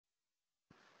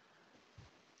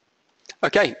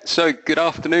Okay, so good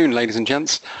afternoon, ladies and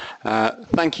gents.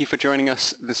 Thank you for joining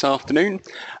us this afternoon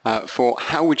for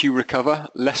How Would You Recover?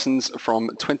 Lessons from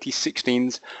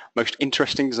 2016's Most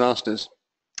Interesting Disasters.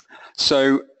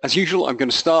 So, as usual, I'm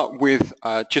going to start with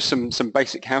just some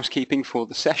basic housekeeping for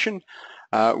the session.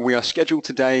 We are scheduled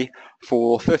today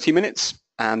for 30 minutes,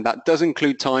 and that does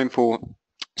include time for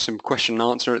some question and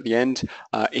answer at the end.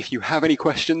 If you have any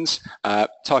questions,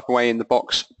 type away in the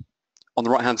box on the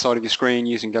right-hand side of your screen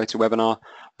using GoToWebinar.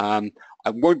 I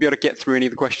won't be able to get through any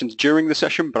of the questions during the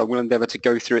session, but I will endeavour to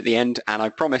go through at the end. And I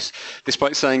promise,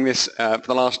 despite saying this, for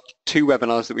the last two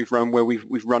webinars that we've run where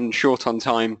we've run short on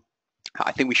time,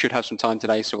 I think we should have some time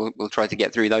today, so we'll try to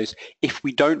get through those. If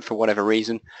we don't, for whatever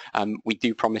reason, we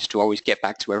do promise to always get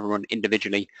back to everyone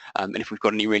individually. And if we've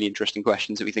got any really interesting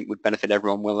questions that we think would benefit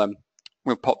everyone,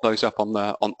 we'll pop those up on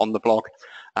the blog.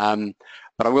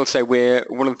 But I will say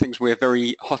one of the things we're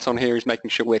very hot on here is making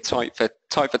sure we're tight for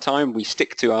time. We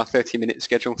stick to our 30-minute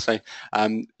schedule, so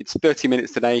it's 30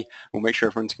 minutes today. We'll make sure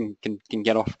everyone can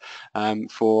get off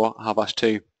for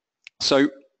 2:30. So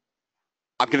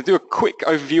I'm going to do a quick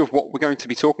overview of what we're going to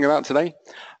be talking about today.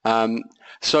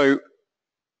 So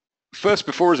first,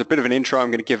 before as a bit of an intro, I'm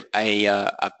going to give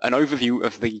an overview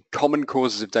of the common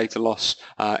causes of data loss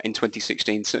in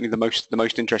 2016, certainly the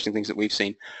most interesting things that we've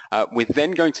seen. We're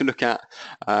then going to look at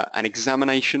an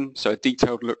examination, so a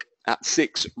detailed look at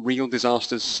 6 real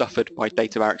disasters suffered by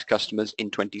Data Barracks customers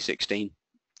in 2016.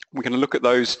 We're going to look at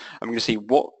those and we're going to see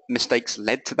what mistakes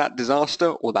led to that disaster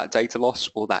or that data loss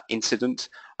or that incident,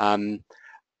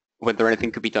 whether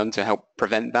anything could be done to help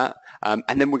prevent that. And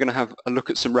then we're going to have a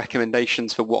look at some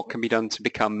recommendations for what can be done to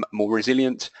become more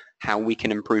resilient, how we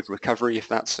can improve recovery if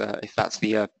that's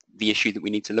the issue that we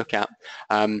need to look at.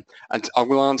 And I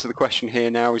will answer the question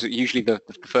here now, is usually the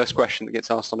first question that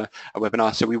gets asked on a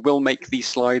webinar. So we will make these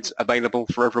slides available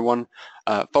for everyone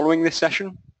following this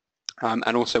session.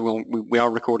 And also we are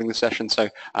recording the session, so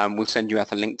we'll send you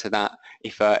out a link to that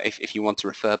if you want to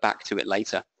refer back to it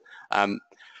later.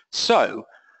 So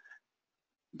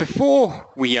before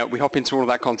we hop into all of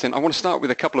that content, I want to start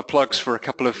with a couple of plugs for a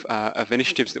couple of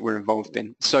initiatives that we're involved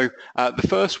in. So the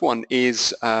first one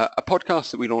is a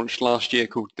podcast that we launched last year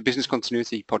called the Business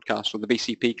Continuity Podcast, or the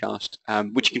BCP Cast,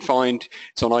 which you can find.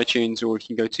 It's on iTunes, or you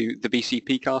can go to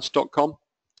thebcpcast.com.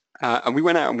 And we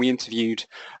went out and we interviewed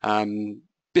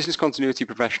business continuity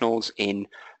professionals in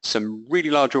some really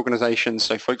large organizations,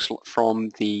 so folks from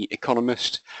The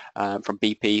Economist, from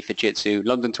BP, Fujitsu,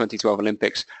 London 2012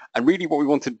 Olympics, and really what we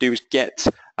wanted to do is get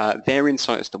their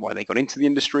insight as to why they got into the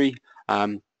industry,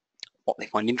 what they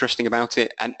find interesting about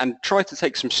it, and try to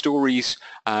take some stories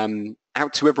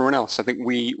out to everyone else. I think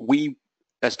we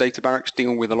as Data Barracks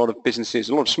deal with a lot of businesses,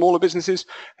 a lot of smaller businesses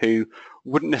who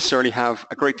wouldn't necessarily have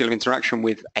a great deal of interaction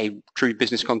with a true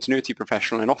business continuity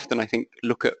professional, and often I think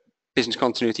look at business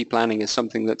continuity planning as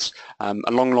something that's a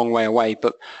long way away.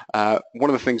 But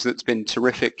one of the things that's been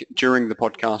terrific during the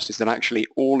podcast is that actually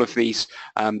all of these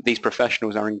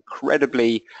professionals are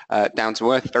incredibly down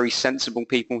to earth, very sensible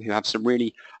people who have some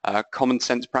really common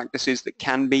sense practices that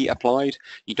can be applied.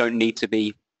 You don't need to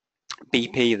be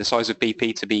BP, the size of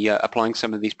BP, to be applying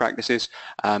some of these practices.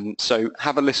 So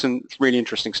have a listen, it's really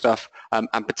interesting stuff.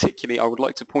 And particularly I would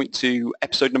like to point to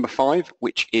episode number 5,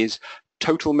 which is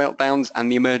Total Meltdowns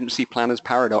and the Emergency Planner's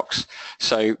Paradox.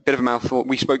 So bit of a mouthful.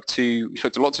 We spoke to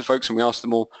lots of folks and we asked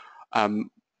them all,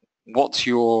 what's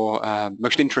your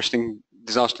most interesting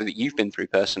disaster that you've been through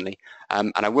personally?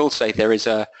 And I will say there is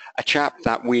a chap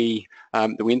that we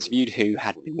interviewed who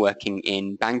had been working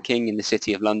in banking in the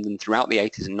City of London throughout the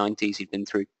 80s and 90s. He'd been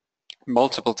through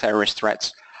multiple terrorist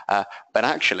threats, but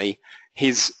actually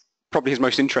probably his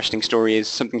most interesting story is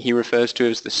something he refers to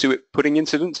as the suet pudding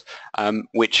incident,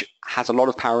 which has a lot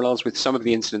of parallels with some of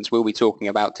the incidents we'll be talking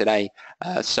about today.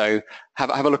 So have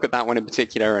a look at that one in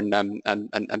particular,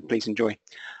 and please enjoy.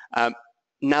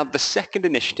 Now, the second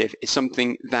initiative is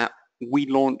something that we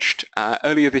launched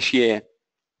earlier this year,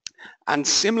 and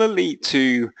similarly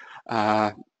to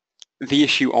the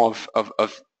issue of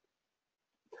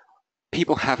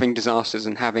people having disasters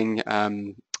and having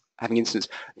incidents,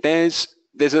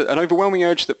 there's an overwhelming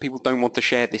urge that people don't want to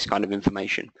share this kind of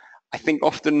information. I think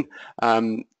often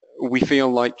we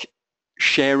feel like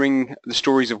sharing the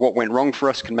stories of what went wrong for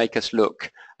us can make us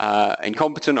look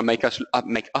incompetent or make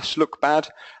us look bad.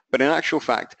 But in actual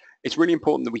fact, it's really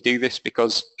important that we do this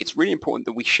because it's really important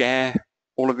that we share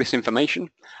all of this information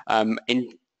in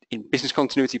business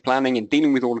continuity planning and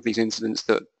dealing with all of these incidents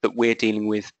that we're dealing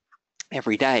with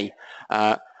every day.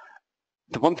 The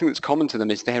one thing that's common to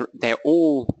them is they're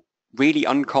all really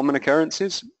uncommon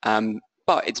occurrences,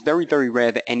 but it's very, very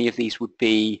rare that any of these would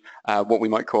be what we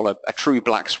might call a true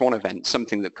black swan event,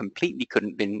 something that completely couldn't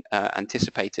have been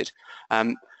anticipated.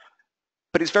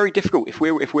 But it's very difficult if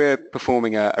we're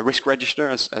performing a risk register,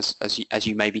 as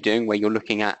you may be doing, where you're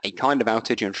looking at a kind of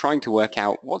outage and trying to work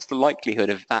out what's the likelihood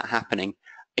of that happening.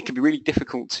 It can be really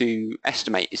difficult to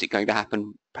estimate. Is it going to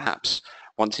happen perhaps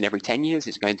once in every 10 years?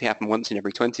 Is it going to happen once in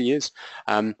every 20 years?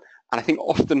 And I think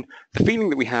often the feeling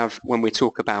that we have when we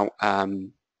talk about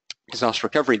disaster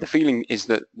recovery, the feeling is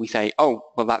that we say, oh,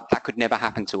 well, that could never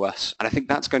happen to us. And I think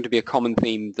that's going to be a common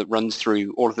theme that runs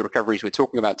through all of the recoveries we're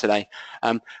talking about today.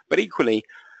 But equally,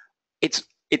 it's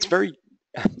very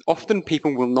often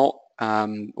people will not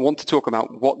want to talk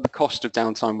about what the cost of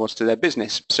downtime was to their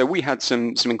business. So we had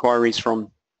some inquiries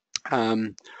from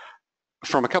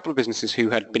a couple of businesses who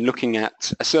had been looking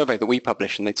at a survey that we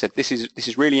published, and they'd said, this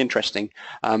is really interesting,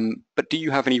 but do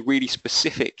you have any really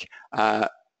specific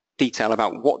detail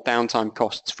about what downtime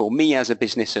costs for me as a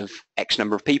business of X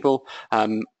number of people,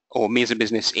 or me as a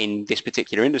business in this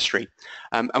particular industry?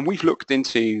 And we've looked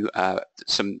into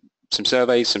some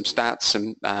surveys, some stats,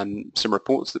 some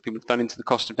reports that people have done into the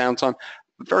cost of downtime.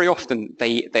 But very often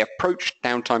they approach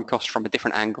downtime costs from a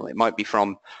different angle. It might be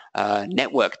from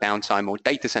network downtime or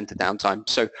data center downtime.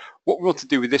 So what we want to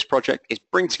do with this project is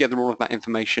bring together all of that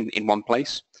information in one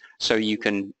place, so you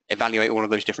can evaluate all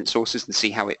of those different sources and see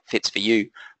how it fits for you.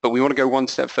 But we want to go one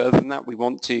step further than that. We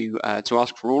want to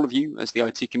ask for all of you as the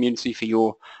IT community for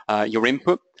your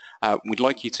input. We'd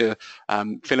like you to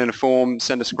fill in a form,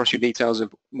 send us across your details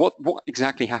of what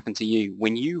exactly happened to you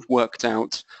when you've worked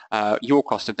out your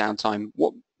cost of downtime.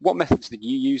 What methods did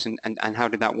you use, and how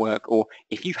did that work? Or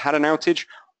if you've had an outage,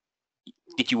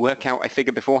 did you work out a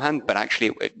figure beforehand, but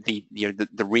actually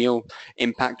the real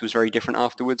impact was very different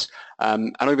afterwards?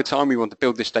 And over time, we want to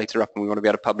build this data up, and we want to be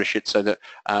able to publish it so that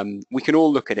we can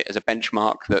all look at it as a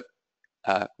benchmark that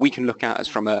we can look at as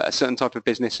from a certain type of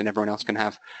business, and everyone else can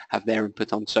have their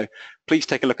input on. So please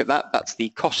take a look at that. That's the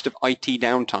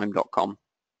costofitdowntime.com.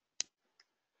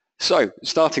 So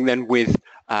starting then with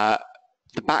the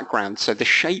background, so the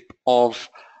shape of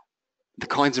the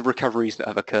kinds of recoveries that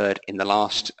have occurred in the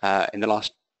last kind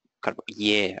of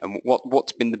year, and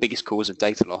what's been the biggest cause of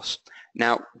data loss.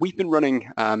 Now, we've been running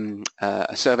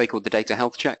a survey called the Data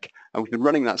Health Check, and we've been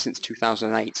running that since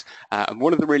 2008. And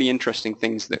one of the really interesting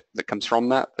things that comes from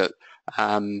that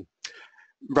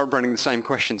running the same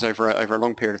questions over a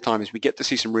long period of time is we get to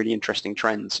see some really interesting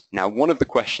trends. Now, one of the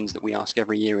questions that we ask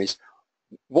every year is,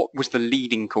 what was the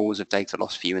leading cause of data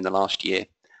loss for you in the last year?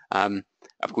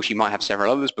 Of course, you might have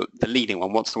several others, but the leading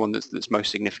one, what's the one that's most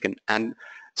significant? And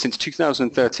since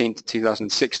 2013 to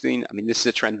 2016, I mean, this is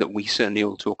a trend that we certainly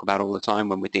all talk about all the time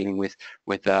when we're dealing with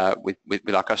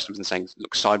our customers and saying,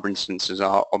 look, cyber instances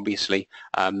are obviously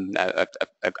a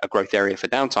growth area for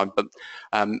downtime, but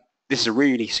this is a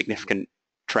really significant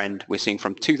trend. We're seeing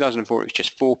from 2004, it was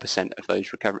just 4%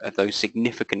 of those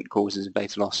significant causes of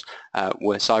data loss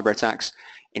were cyber attacks.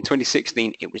 In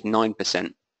 2016, it was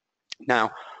 9%.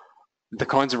 Now, the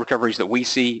kinds of recoveries that we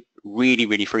see really,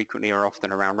 really frequently are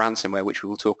often around ransomware, which we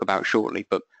will talk about shortly,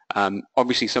 but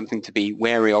obviously something to be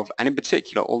wary of. And in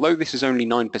particular, although this is only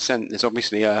 9%, there's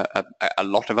obviously a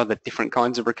lot of other different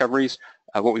kinds of recoveries.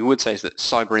 What we would say is that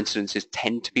cyber incidences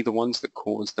tend to be the ones that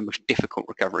cause the most difficult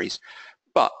recoveries.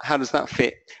 But how does that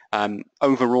fit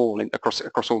overall across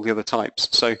all the other types?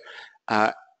 So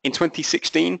in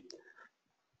 2016,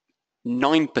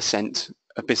 9%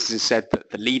 of businesses said that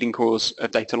the leading cause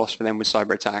of data loss for them was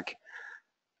cyber attack.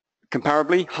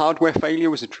 Comparably, hardware failure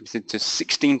was attributed to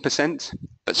 16%,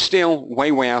 but still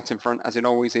way out in front, as it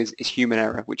always is human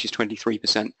error, which is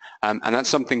 23%. And that's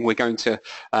something we're going to,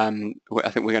 I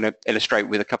think we're going to illustrate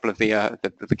with a couple of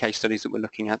the case studies that we're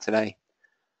looking at today.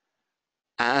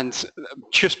 And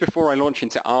just before I launch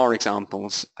into our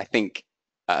examples, I think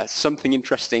something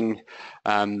interesting,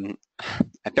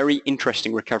 a very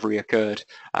interesting recovery occurred,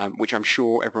 which I'm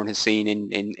sure everyone has seen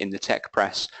in the tech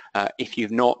press. If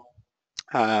you've not,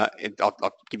 I'll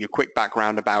give you a quick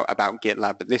background about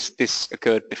GitLab, but this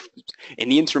occurred in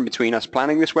the interim between us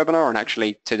planning this webinar and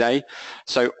actually today.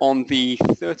 So on the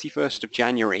 31st of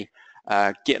January,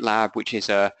 GitLab, which is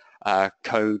a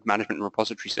code management and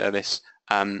repository service,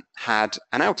 had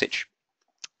an outage.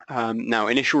 Now,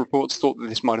 initial reports thought that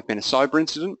this might have been a cyber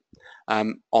incident.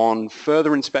 On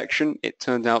further inspection, it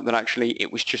turned out that actually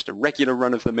it was just a regular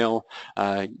run-of-the-mill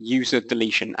user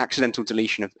deletion, accidental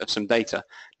deletion of some data.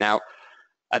 Now,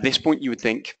 at this point, you would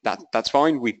think that that's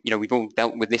fine. We've all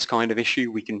dealt with this kind of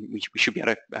issue. We should be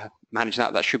able to manage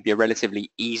that. That should be a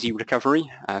relatively easy recovery.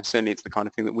 Certainly, it's the kind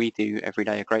of thing that we do every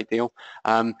day a great deal.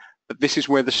 But this is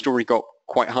where the story got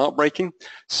quite heartbreaking.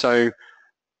 So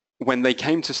when they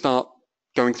came to start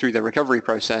going through their recovery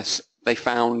process, they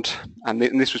found, and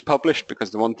this was published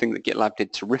because the one thing that GitLab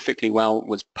did terrifically well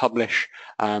was publish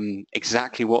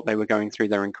exactly what they were going through.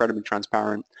 They're incredibly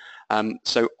transparent.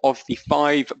 So of the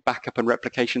 5 backup and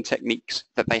replication techniques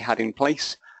that they had in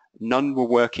place, none were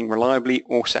working reliably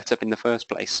or set up in the first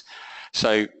place.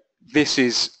 So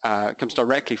this comes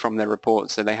directly from their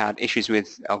reports. So they had issues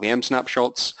with LVM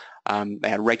snapshots. They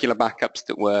had regular backups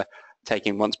that were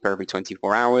taking once per every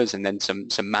 24 hours, and then some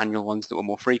manual ones that were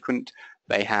more frequent.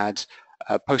 They had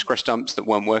Postgres dumps that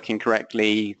weren't working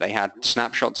correctly. They had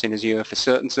snapshots in Azure for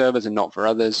certain servers and not for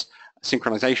others.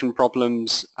 Synchronization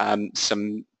problems,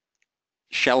 some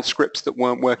shell scripts that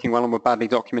weren't working well and were badly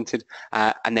documented.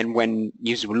 And then when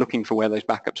users were looking for where those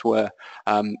backups were,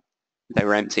 they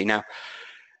were empty. Now,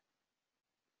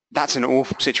 that's an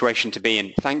awful situation to be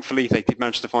in. Thankfully, they did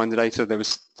manage to find the data.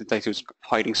 The data was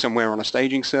hiding somewhere on a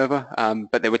staging server,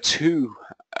 but there were 2,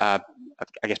 I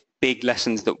guess, big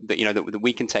lessons that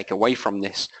we can take away from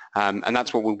this, and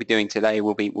that's what we'll be doing today.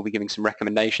 We'll be giving some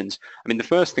recommendations. I mean, the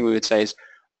first thing we would say is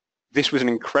this was an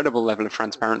incredible level of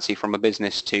transparency from a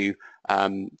business to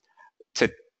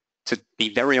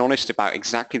be very honest about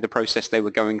exactly the process they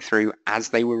were going through as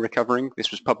they were recovering. This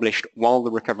was published while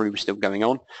the recovery was still going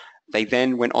on. They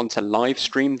then went on to live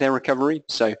stream their recovery.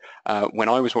 So when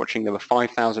I was watching, there were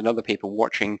 5,000 other people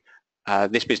watching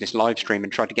this business live stream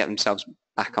and tried to get themselves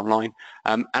back online.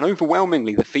 And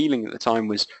overwhelmingly, the feeling at the time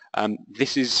was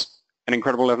this is an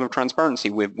incredible level of transparency.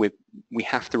 We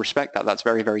have to respect that. That's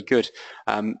very, very good.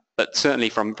 But certainly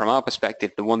from our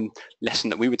perspective, the one lesson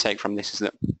that we would take from this is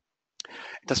that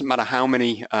it doesn't matter how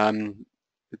many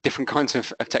different kinds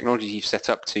of technologies you've set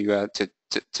up to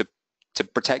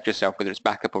protect yourself, whether it's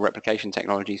backup or replication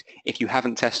technologies. If you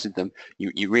haven't tested them,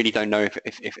 you really don't know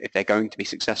if they're going to be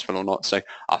successful or not. So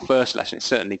our first lesson is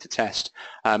certainly to test.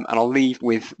 And I'll leave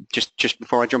with, just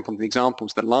before I jump onto the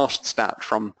examples, the last stat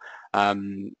from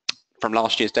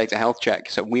last year's data health check.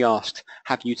 So we asked,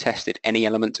 have you tested any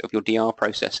element of your DR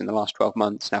process in the last 12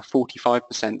 months? Now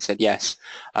 45% said yes.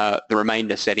 The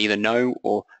remainder said either no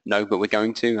or no, but we're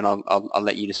going to, and I'll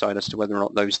let you decide as to whether or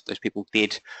not those people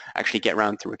did actually get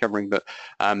around to recovering. But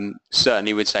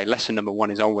certainly would say lesson number 1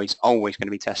 is always going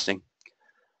to be testing.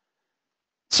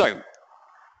 So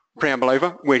preamble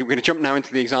over, we're going to jump now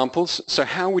into the examples. So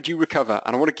how would you recover?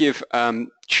 And I want to give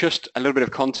just a little bit of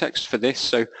context for this.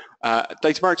 So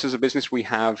Databarracks as a business, we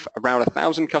have around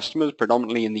 1,000 customers,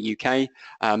 predominantly in the UK.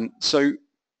 So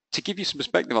to give you some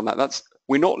perspective on that,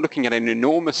 we're not looking at an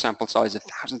enormous sample size of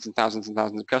thousands and thousands and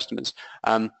thousands of customers.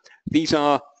 These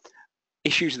are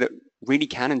issues that really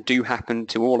can and do happen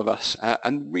to all of us.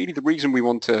 And really the reason we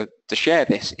want to share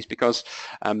this is because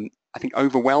I think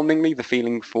overwhelmingly the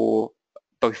feeling for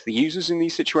both the users in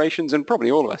these situations and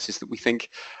probably all of us is that we think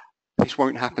this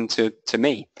won't happen to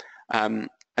me. And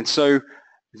so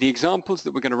the examples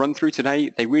that we're going to run through today,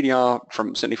 they really are,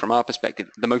 certainly from our perspective,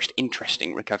 the most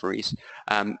interesting recoveries.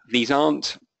 These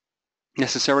aren't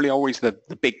necessarily always the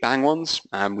big bang ones.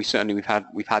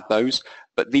 We've had those,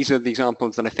 but these are the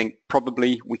examples that I think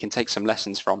probably we can take some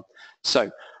lessons from. So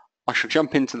I shall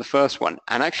jump into the first one,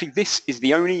 and actually this is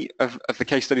the only of the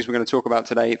case studies we're going to talk about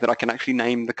today that I can actually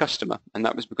name the customer, and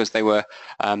that was because they were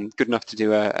good enough to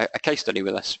do a case study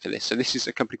with us for this. So this is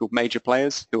a company called Major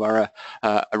Players, who are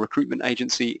a recruitment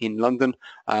agency in London,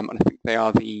 and I think they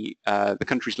are the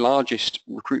country's largest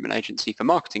recruitment agency for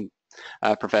marketing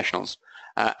professionals,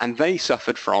 and they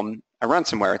suffered from a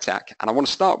ransomware attack. And I want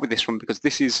to start with this one because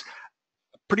this is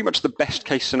pretty much the best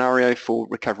case scenario for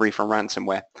recovery from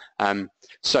ransomware.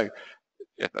 So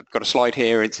I've got a slide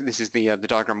here. This is the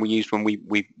diagram we used when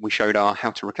we showed our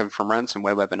how to recover from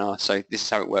ransomware webinar. So this is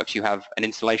how it works. You have an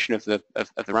installation of the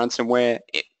ransomware.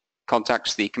 It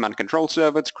contacts the command and control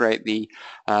server to create the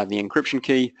encryption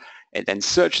key. It then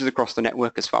searches across the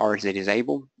network as far as it is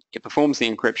able. It performs the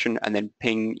encryption, and then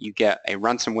ping, you get a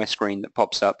ransomware screen that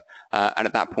pops up, and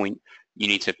at that point you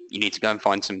need to go and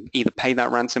find either pay that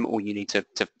ransom, or you need to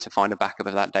find a backup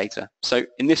of that data. So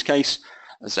in this case,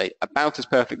 as I say, about as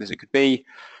perfect as it could be.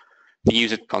 The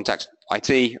user contacts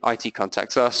IT, IT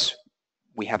contacts us,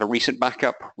 we have a recent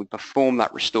backup, we perform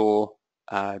that restore,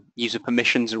 user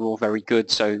permissions are all very good,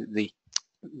 so the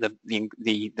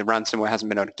ransomware hasn't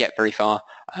been able to get very far,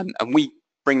 and we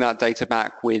bring that data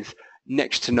back with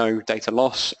next to no data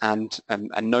loss and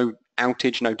no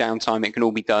outage, no downtime. It can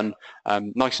all be done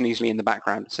nice and easily in the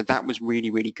background. So that was really,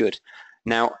 really good.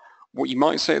 Now, what you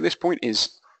might say at this point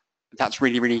is that's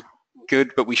really, really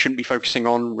good, but we shouldn't be focusing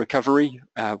on recovery.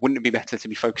 Wouldn't it be better to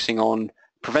be focusing on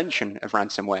prevention of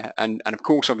ransomware? And of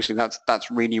course, obviously,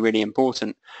 that's really, really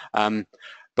important.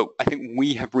 But but I think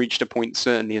we have reached a point,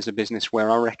 certainly as a business, where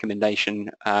our recommendation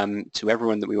to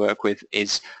everyone that we work with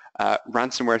is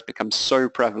ransomware has become so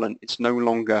prevalent, it's no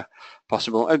longer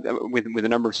possible with a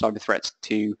number of cyber threats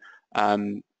to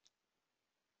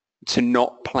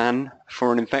not plan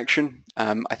for an infection.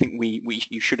 I think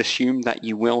you should assume that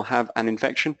you will have an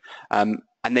infection,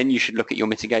 and then you should look at your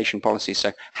mitigation policies.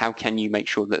 So how can you make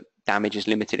sure that damage is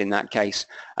limited in that case?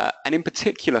 And in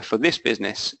particular for this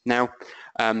business, now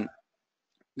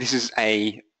this is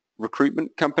a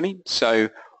recruitment company, so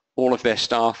all of their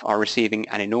staff are receiving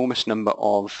an enormous number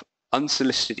of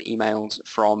unsolicited emails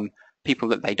from people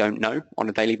that they don't know on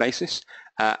a daily basis.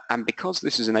 And because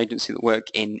this is an agency that work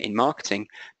in marketing,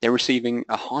 they're receiving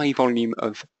a high volume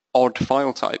of odd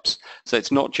file types. So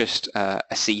it's not just a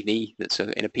CV that's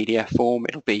in a PDF form.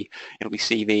 It'll be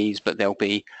CVs, but there'll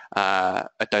be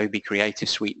Adobe Creative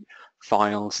Suite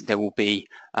files. There will be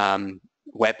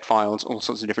web files, all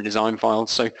sorts of different design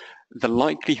files. So the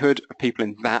likelihood of people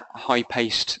in that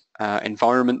high-paced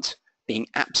environment being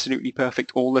absolutely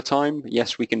perfect all the time,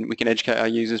 yes, we can educate our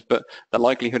users, but the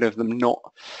likelihood of them not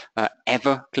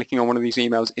ever clicking on one of these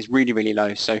emails is really, really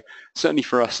low. So certainly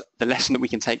for us, the lesson that we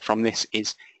can take from this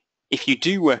is if you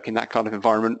do work in that kind of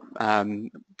environment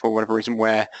for whatever reason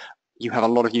where you have a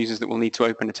lot of users that will need to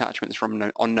open attachments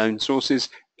from unknown sources,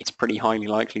 it's pretty highly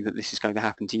likely that this is going to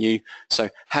happen to you. So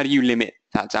how do you limit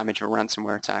that damage of a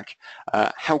ransomware attack?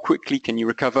 How quickly can you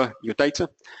recover your data?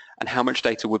 And how much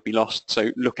data would be lost?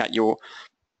 So look at your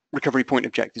recovery point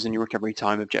objectives and your recovery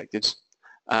time objectives.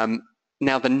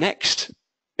 Now the next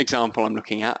example I'm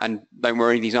looking at, and don't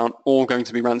worry, these aren't all going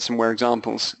to be ransomware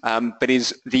examples, but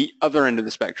is the other end of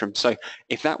the spectrum. So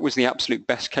if that was the absolute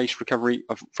best case recovery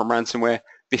from ransomware,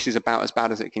 this is about as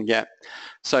bad as it can get.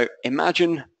 So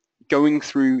imagine going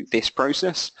through this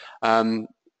process, the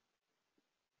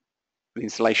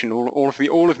installation, all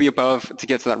of the above to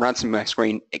get to that ransomware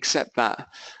screen, except that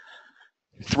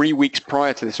 3 weeks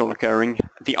prior to this all occurring,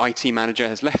 the IT manager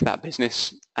has left that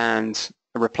business and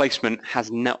a replacement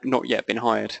has not yet been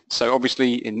hired. So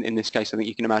obviously in this case, I think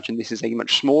you can imagine this is a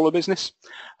much smaller business,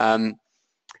 but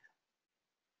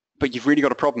you've really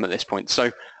got a problem at this point.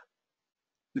 So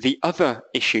the other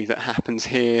issue that happens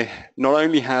here, not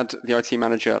only had the IT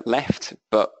manager left,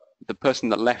 but the person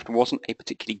that left wasn't a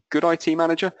particularly good IT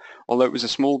manager. Although it was a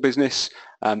small business,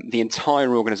 the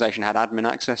entire organization had admin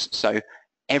access, so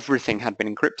everything had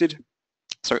been encrypted.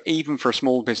 So even for a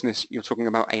small business, you're talking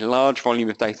about a large volume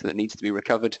of data that needs to be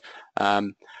recovered.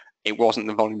 It wasn't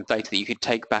the volume of data that you could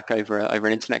take back over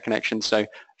an internet connection. So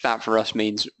that for us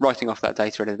means writing off that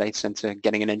data at a data center,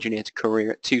 getting an engineer to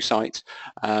courier it to site,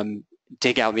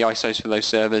 dig out the ISOs for those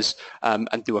servers,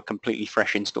 and do a completely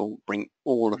fresh install, bring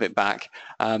all of it back.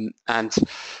 And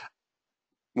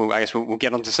well, I guess we'll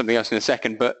get onto something else in a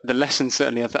second, but the lesson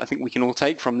certainly I think we can all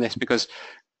take from this, because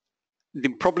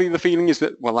probably the feeling is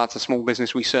that, well, that's a small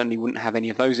business, we certainly wouldn't have any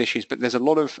of those issues, but there's a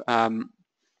lot of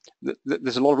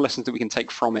lessons that we can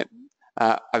take from it.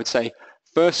 I would say,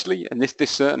 firstly, and this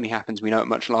certainly happens, we know at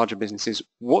much larger businesses,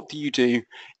 what do you do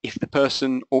if the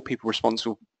person or people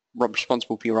responsible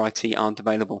for your IT aren't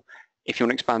available? If you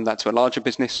want to expand that to a larger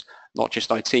business, not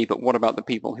just IT, but what about the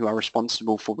people who are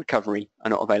responsible for recovery are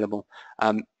not available?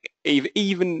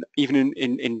 Even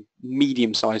in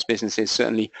medium-sized businesses,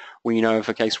 certainly we know of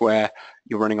a case where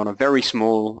you're running on a very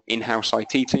small in-house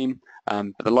IT team,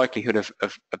 but the likelihood of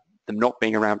them not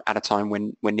being around at a time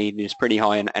when needed is pretty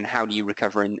high, and how do you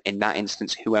recover in that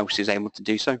instance? Who else is able to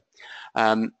do so?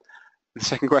 The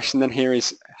second question then here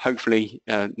is, hopefully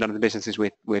none of the businesses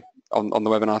we're on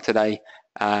the webinar today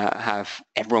have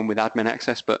everyone with admin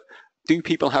access, but do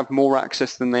people have more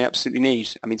access than they absolutely need?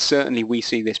 I mean, certainly we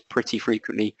see this pretty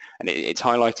frequently, and it's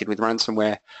highlighted with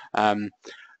ransomware,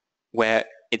 where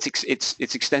it's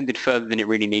extended further than it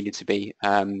really needed to be.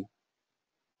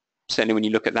 Certainly when you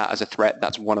look at that as a threat,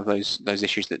 that's one of those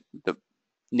issues that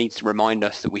needs to remind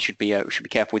us that we should be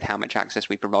careful with how much access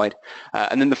we provide.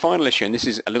 And then the final issue, and this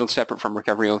is a little separate from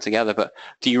recovery altogether, but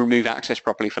do you remove access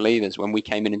properly for leavers? When we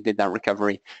came in and did that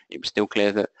recovery, it was still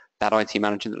clear that that IT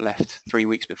manager that left 3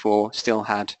 weeks before still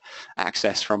had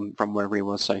access from wherever he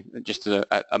was. So just as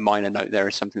a minor note there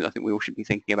is something that I think we all should be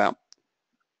thinking about.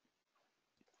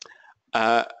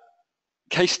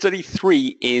 Case study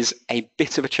 3 is a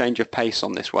bit of a change of pace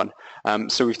on this one.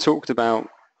 So we've talked about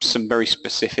some very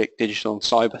specific digital and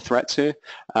cyber threats here.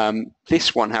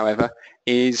 This one, however,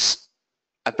 is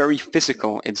a very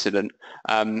physical incident,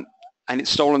 and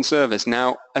it's stolen servers.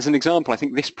 Now, as an example, I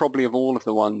think this probably of all of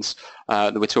the ones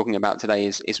that we're talking about today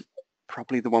is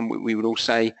probably the one we would all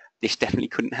say, this definitely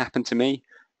couldn't happen to me.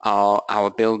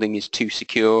 Our building is too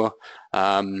secure,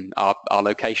 our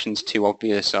location's too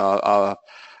obvious, our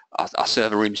our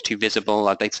server room's too visible,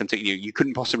 our data center, you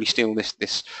couldn't possibly steal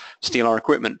our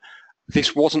equipment.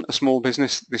 This wasn't a small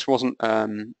business. This wasn't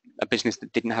a business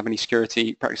that didn't have any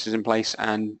security practices in place,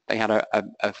 and they had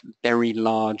a very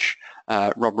large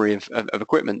robbery of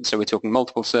equipment. So we're talking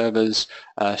multiple servers,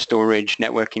 storage,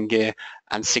 networking gear,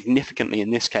 and significantly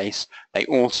in this case, they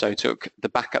also took the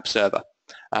backup server.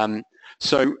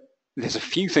 So there's a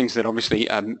few things that obviously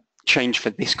change for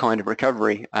this kind of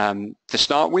recovery. To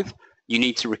start with, you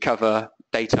need to recover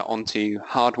data onto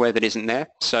hardware that isn't there.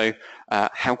 So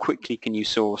how quickly can you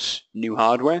source new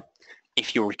hardware?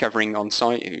 If you're recovering on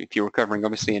site, if you're recovering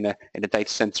obviously in a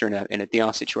data center in a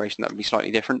DR situation, that would be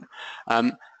slightly different.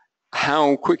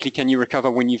 How quickly can you recover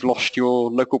when you've lost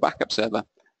your local backup server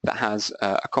that has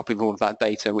a copy of all of that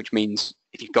data? Which means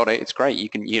if you've got it, it's great. You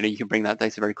can bring that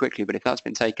data very quickly. But if that's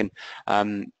been taken,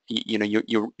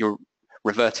 you're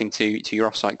reverting to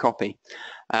your offsite copy.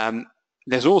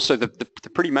 There's also the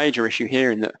pretty major issue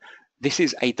here in that this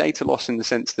is a data loss in the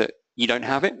sense that you don't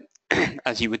have it,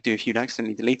 as you would do if you'd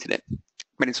accidentally deleted it.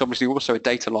 But it's obviously also a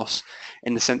data loss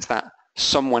in the sense that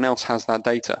someone else has that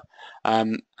data.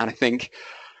 And I think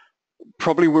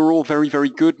probably we're all very, very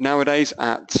good nowadays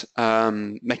at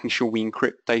making sure we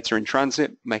encrypt data in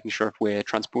transit, making sure if we're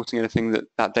transporting anything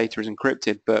that data is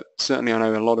encrypted. But certainly I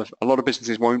know a lot of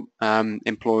businesses won't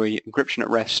employ encryption at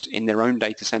rest in their own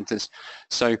data centers.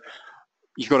 So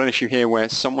you've got an issue here where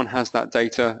someone has that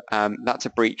data. That's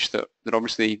a breach that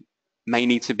obviously may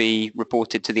need to be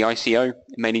reported to the ICO.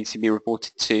 It may need to be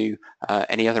reported to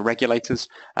any other regulators,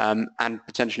 and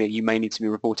potentially you may need to be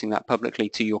reporting that publicly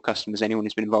to your customers, anyone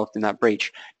who's been involved in that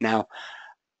breach. Now,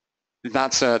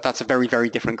 that's a very, very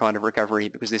different kind of recovery,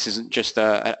 because this isn't just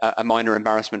a minor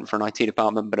embarrassment for an IT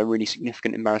department, but a really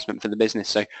significant embarrassment for the business.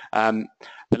 So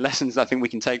the lessons I think we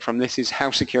can take from this is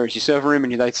how secure is your server room in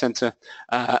your data center?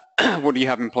 What do you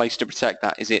have in place to protect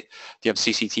that? Do you have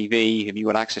CCTV? Have you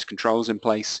got access controls in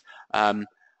place?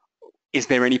 Is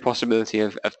there any possibility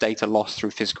of data loss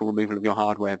through physical removal of your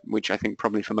hardware, which I think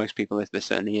probably for most people there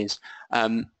certainly is.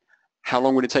 How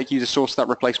long would it take you to source that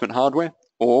replacement hardware?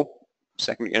 Or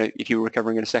second, if you were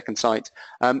recovering at a second site.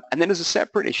 And then there's a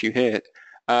separate issue here.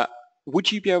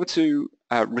 Would you be able to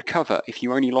recover if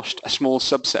you only lost a small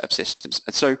subset of systems?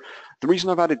 And so the reason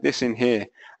I've added this in here,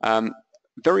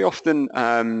 very often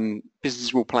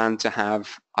businesses will plan to have,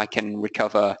 I can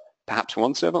recover perhaps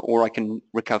one server, or I can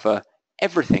recover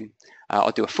everything.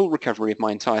 I'll do a full recovery of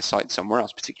my entire site somewhere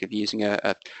else, particularly using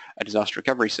a disaster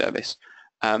recovery service.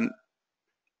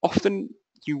 Often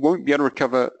you won't be able to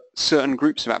recover certain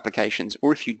groups of applications,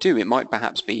 or if you do, it might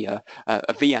perhaps be a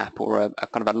VApp or a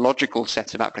kind of a logical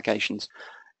set of applications.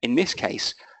 In this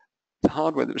case, the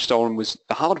hardware that was stolen was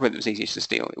the hardware that was easiest to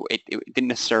steal. It didn't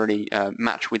necessarily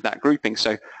match with that grouping.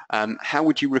 So how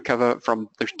would you recover from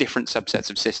those different subsets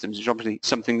of systems? It's obviously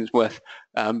something that's worth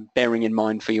bearing in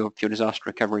mind for your disaster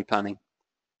recovery planning.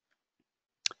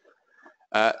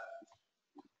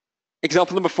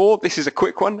 Example number 4, this is a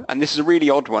quick one, and this is a really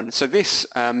odd one. So this,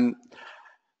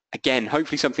 again,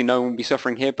 hopefully something no one will be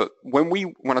suffering here, but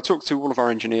when I talked to all of our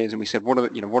engineers and we said, what are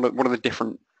the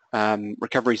different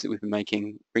recoveries that we've been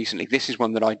making recently, this is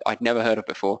one that I'd never heard of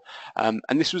before. And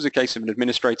this was a case of an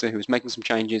administrator who was making some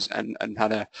changes and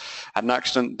had an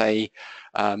accident. They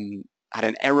had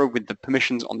an error with the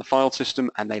permissions on the file system,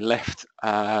 and they left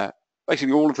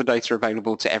basically all of the data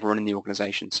available to everyone in the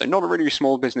organization. So not a really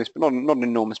small business, but not an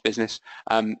enormous business.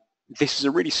 This is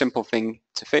a really simple thing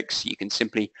to fix. You can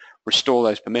simply restore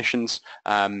those permissions,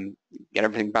 get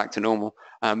everything back to normal.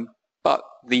 But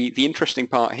the interesting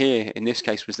part here in this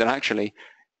case was that actually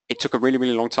it took a really,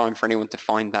 really long time for anyone to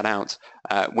find that out.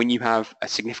 When you have a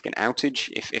significant outage,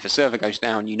 if a server goes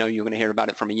down, you know you're going to hear about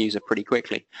it from a user pretty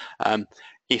quickly.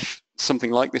 If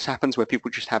something like this happens where people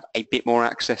just have a bit more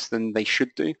access than they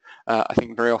should do, I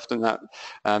think very often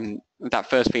that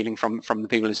first feeling from the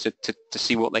people is to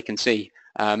see what they can see.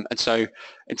 And so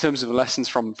in terms of the lessons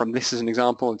from this as an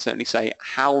example, I'd certainly say,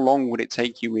 how long would it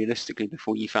take you realistically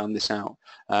before you found this out?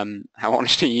 How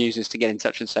honest are your users to get in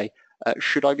touch and say,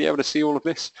 should I be able to see all of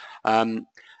this? And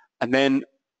then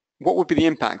what would be the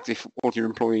impact if all of your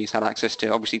employees had access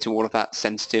to, obviously, to all of that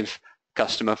sensitive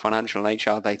customer, financial, and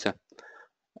HR data?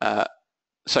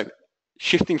 So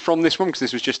shifting from this one, because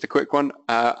this was just a quick one,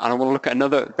 and I want to look at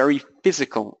another very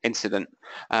physical incident.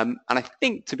 And I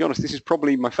think, to be honest, this is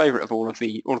probably my favorite of all of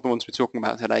the ones we're talking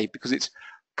about today, because it's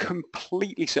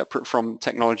completely separate from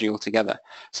technology altogether.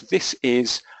 So this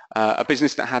is a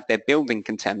business that had their building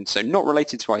condemned, so not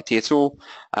related to IT at all.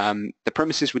 The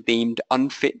premises were deemed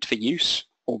unfit for use,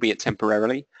 albeit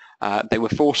temporarily. They were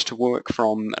forced to work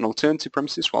from an alternative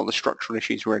premises while the structural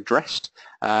issues were addressed,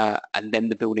 and then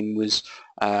the building was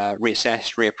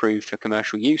reassessed, reapproved for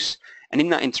commercial use. And in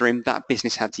that interim, that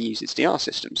business had to use its DR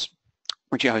systems,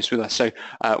 which you host with us. So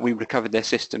we recovered their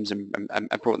systems and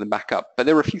brought them back up. But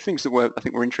there were a few things that I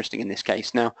think were interesting in this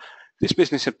case. Now, this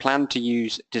business had planned to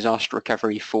use disaster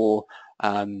recovery for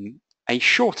a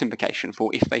short invocation for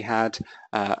if they had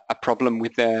a problem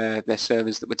with their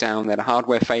servers that were down, they had a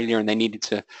hardware failure and they needed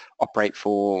to operate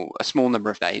for a small number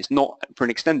of days, not for an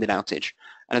extended outage.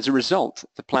 And as a result,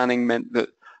 the planning meant that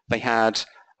they had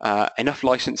enough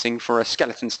licensing for a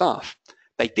skeleton staff.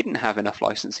 They didn't have enough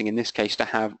licensing in this case to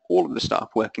have all of the staff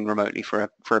working remotely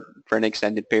for an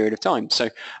extended period of time. So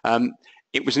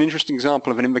it was an interesting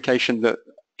example of an invocation that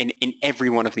in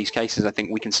every one of these cases, I think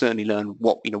we can certainly learn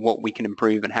what we can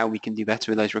improve and how we can do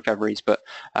better with those recoveries. But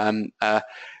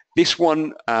this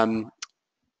one,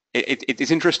 it is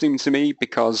interesting to me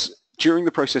because during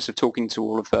the process of talking to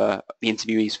all of the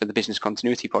interviewees for the Business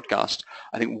Continuity podcast,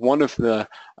 I think one of the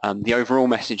overall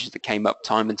messages that came up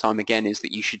time and time again is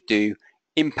that you should do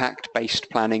impact-based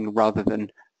planning rather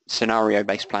than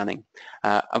scenario-based planning.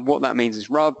 And what that means is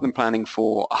rather than planning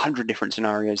for 100 different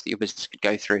scenarios that your business could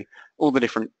go through, all the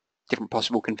different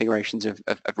possible configurations of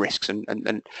risks and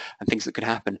things that could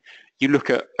happen, you look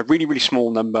at a really, really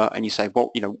small number and you say,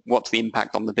 well, what's the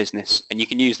impact on the business? And you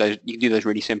can use those, you can do those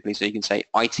really simply. So you can say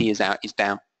IT is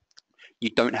down. You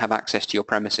don't have access to your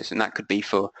premises, and that could be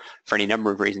for any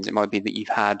number of reasons. It might be that you've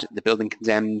had the building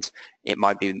condemned. It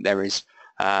might be that there is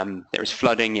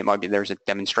flooding. It might be there's a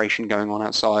demonstration going on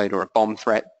outside or a bomb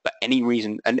threat. But any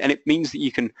reason, and it means that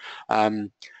you can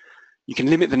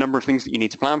limit the number of things that you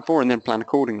need to plan for and then plan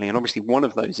accordingly. And obviously, one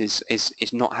of those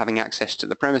is not having access to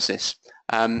the premises.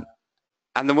 And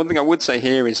the one thing I would say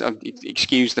here is,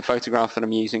 excuse the photograph that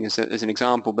I'm using as an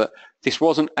example, but this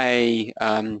wasn't a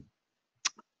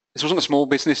small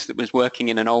business that was working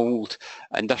in an old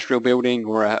industrial building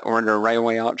or under a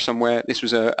railway arch somewhere. This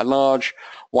was a large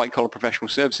white-collar professional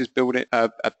services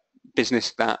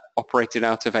business that operated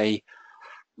out of a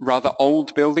rather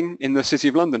old building in the City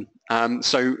of London.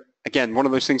 So again, one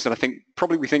of those things that I think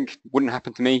we think wouldn't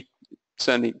happen to me,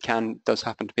 certainly does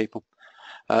happen to people.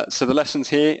 So the lessons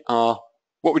here are,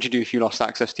 what would you do if you lost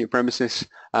access to your premises?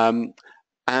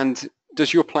 And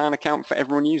does your plan account for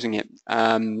everyone using it?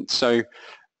 So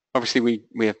obviously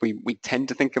we tend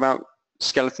to think about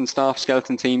skeleton staff,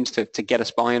 skeleton teams to get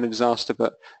us by in a disaster,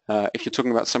 but if you're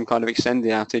talking about some kind of extended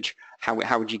outage,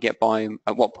 how would you get by?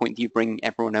 At what point do you bring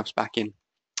everyone else back in?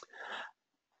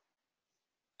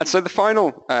 And so the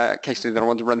final case study that I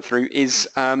want to run through is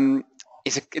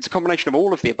it's a combination of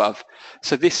all of the above.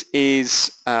 So this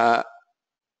is a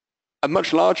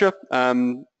much larger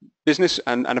business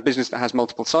and a business that has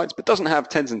multiple sites, but doesn't have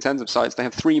tens and tens of sites. They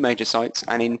have 3 major sites,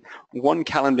 and in one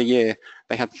calendar year,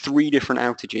 they had 3 different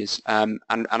outages.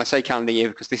 And I say calendar year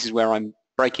because this is where I'm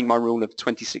breaking my rule of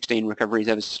 2016 recoveries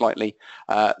ever so slightly.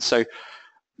 So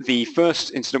the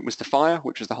first incident was the fire,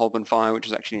 which was the Holborn fire, which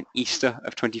was actually in Easter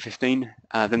of 2015.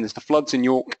 Then there's the floods in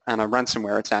York and a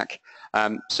ransomware attack.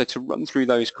 So to run through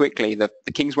those quickly, the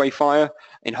Kingsway fire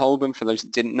in Holborn, for those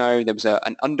that didn't know, there was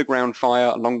an underground fire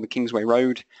along the Kingsway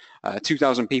Road.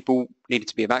 2,000 people needed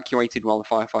to be evacuated while the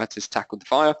firefighters tackled the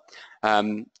fire.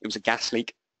 It was a gas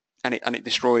leak, and it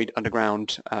destroyed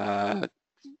underground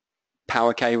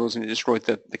power cables, and it destroyed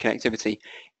the connectivity.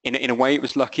 In a way, it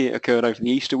was lucky it occurred over the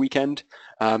Easter weekend.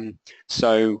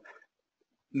 So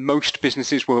most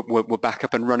businesses were back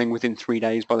up and running within 3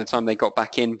 days by the time they got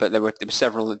back in, but there were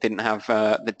several that didn't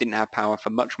have power for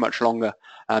much longer.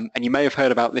 And you may have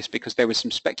heard about this because there was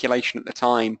some speculation at the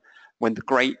time when the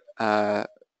great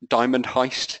diamond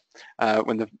heist,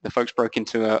 when the folks broke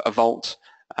into a vault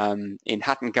in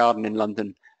Hatton Garden in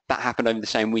London. That happened over the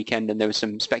same weekend, and there was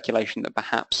some speculation that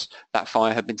perhaps that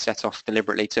fire had been set off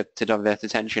deliberately to divert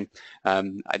attention.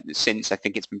 Since I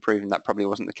think it's been proven that probably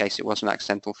wasn't the case. It was an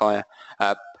accidental fire.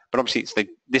 But obviously,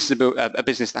 this is a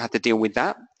business that had to deal with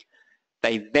that.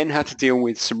 They then had to deal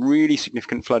with some really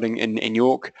significant flooding in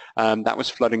York. That was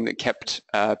flooding that kept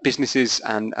businesses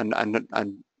and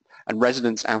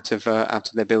residents out of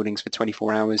their buildings for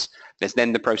 24 hours. There's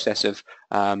then the process of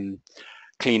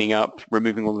cleaning up,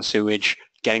 removing all the sewage,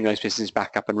 getting those businesses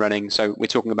back up and running. So we're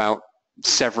talking about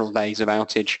several days of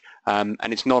outage, and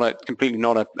it's completely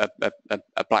not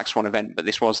a black swan event, but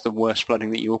this was the worst flooding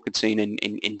that York had seen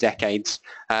in decades.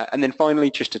 And then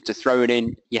finally, just to throw it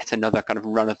in, yet another kind of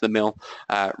run-of-the-mill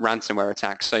ransomware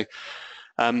attack. So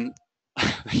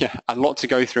yeah, a lot to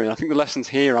go through. And I think the lessons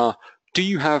here are, do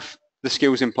you have the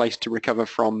skills in place to recover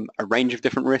from a range of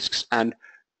different risks, and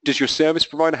does your service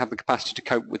provider have the capacity to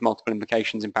cope with multiple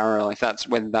implications in parallel? If that's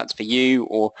whether that's for you,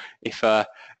 or if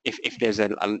there's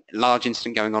a large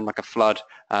incident going on like a flood,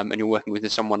 and you're working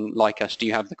with someone like us, do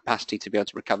you have the capacity to be able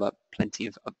to recover plenty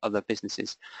of other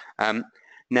businesses?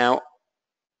 Now,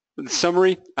 the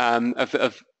summary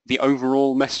of the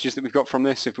overall messages that we've got from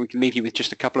this, if we can leave you with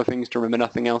just a couple of things to remember,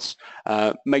 nothing else,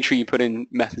 make sure you put in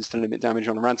methods to limit damage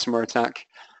on a ransomware attack.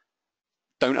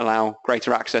 Don't allow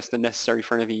greater access than necessary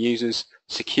for any of your users.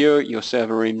 Secure your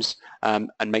server rooms, and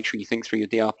make sure you think through your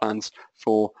DR plans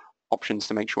for options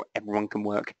to make sure everyone can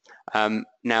work.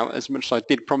 Now, as much as I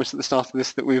did promise at the start of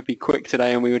this that we would be quick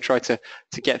today and we would try to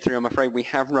get through, I'm afraid we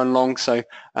have run long, so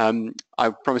I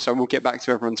promise I will get back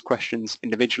to everyone's questions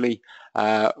individually.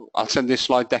 I'll send this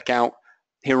slide deck out.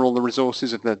 Here are all the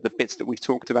resources of the bits that we've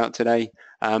talked about today,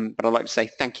 but I'd like to say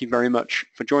thank you very much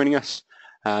for joining us.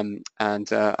 And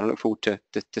I look forward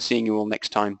to seeing you all next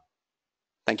time.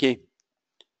 Thank you.